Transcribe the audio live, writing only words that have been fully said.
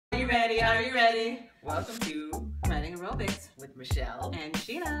Are you ready? Welcome to Writing Aerobiccs with Michelle and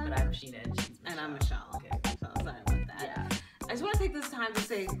Sheena. But I'm Sheena and she's Michelle. And I'm Michelle. Okay. So sorry about that. Yeah. I just want to take this time to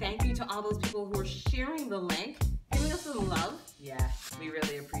say thank you to all those people who are sharing the link, giving us some love. Yeah, we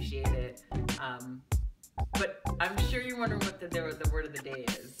really appreciate it. But I'm sure you're wondering what the word of the day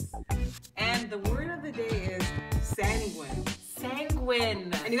is. And the word of the day is sanguine.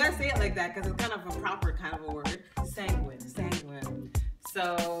 Sanguine. And you gotta say it like that because it's kind of a proper kind of a word. Sanguine. Sanguine.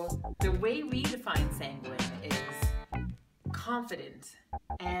 So the way we define sanguine is confident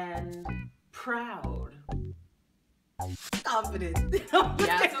and proud. Confident.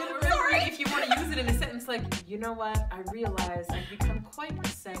 Yeah, so remember, if you want to use it in a sentence like, you know what, I realize I've become quite a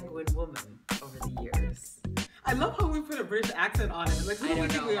sanguine woman over the years. I love how we put a British accent on it. Like, who do we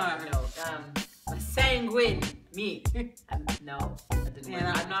think we are? A sanguine me. No, that didn't work.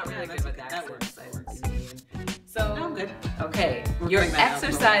 Yeah, I'm not really good with that accents. works. I work Canadian. So I'm good. Okay, We're your putting that out,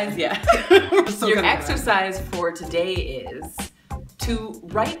 exercise, your exercise for today is to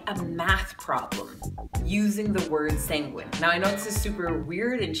write a math problem using the word sanguine. Now, I know this is super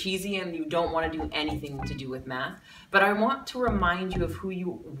weird and cheesy and you don't want to do anything to do with math, but I want to remind you of who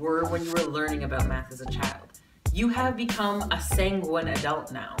you were when you were learning about math as a child. You have become a sanguine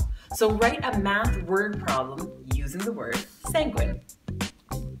adult now. So write a math word problem using the word sanguine.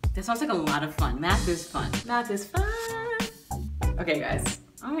 That sounds like a lot of fun. Math is fun. Math is fun. Okay, guys.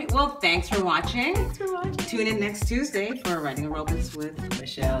 All right. Well, thanks for watching. Thanks for watching. Tune in next Tuesday for Writing Aerobiccs with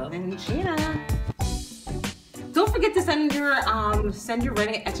Michelle and Sheena. Don't forget to send your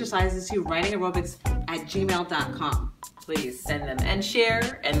writing exercises to writingaerobics@gmail.com. Please send them and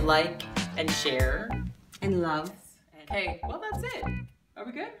share and like and share. And love. Okay, well, that's it. Are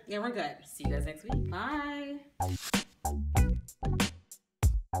we good? Yeah, we're good. See you guys next week. Bye.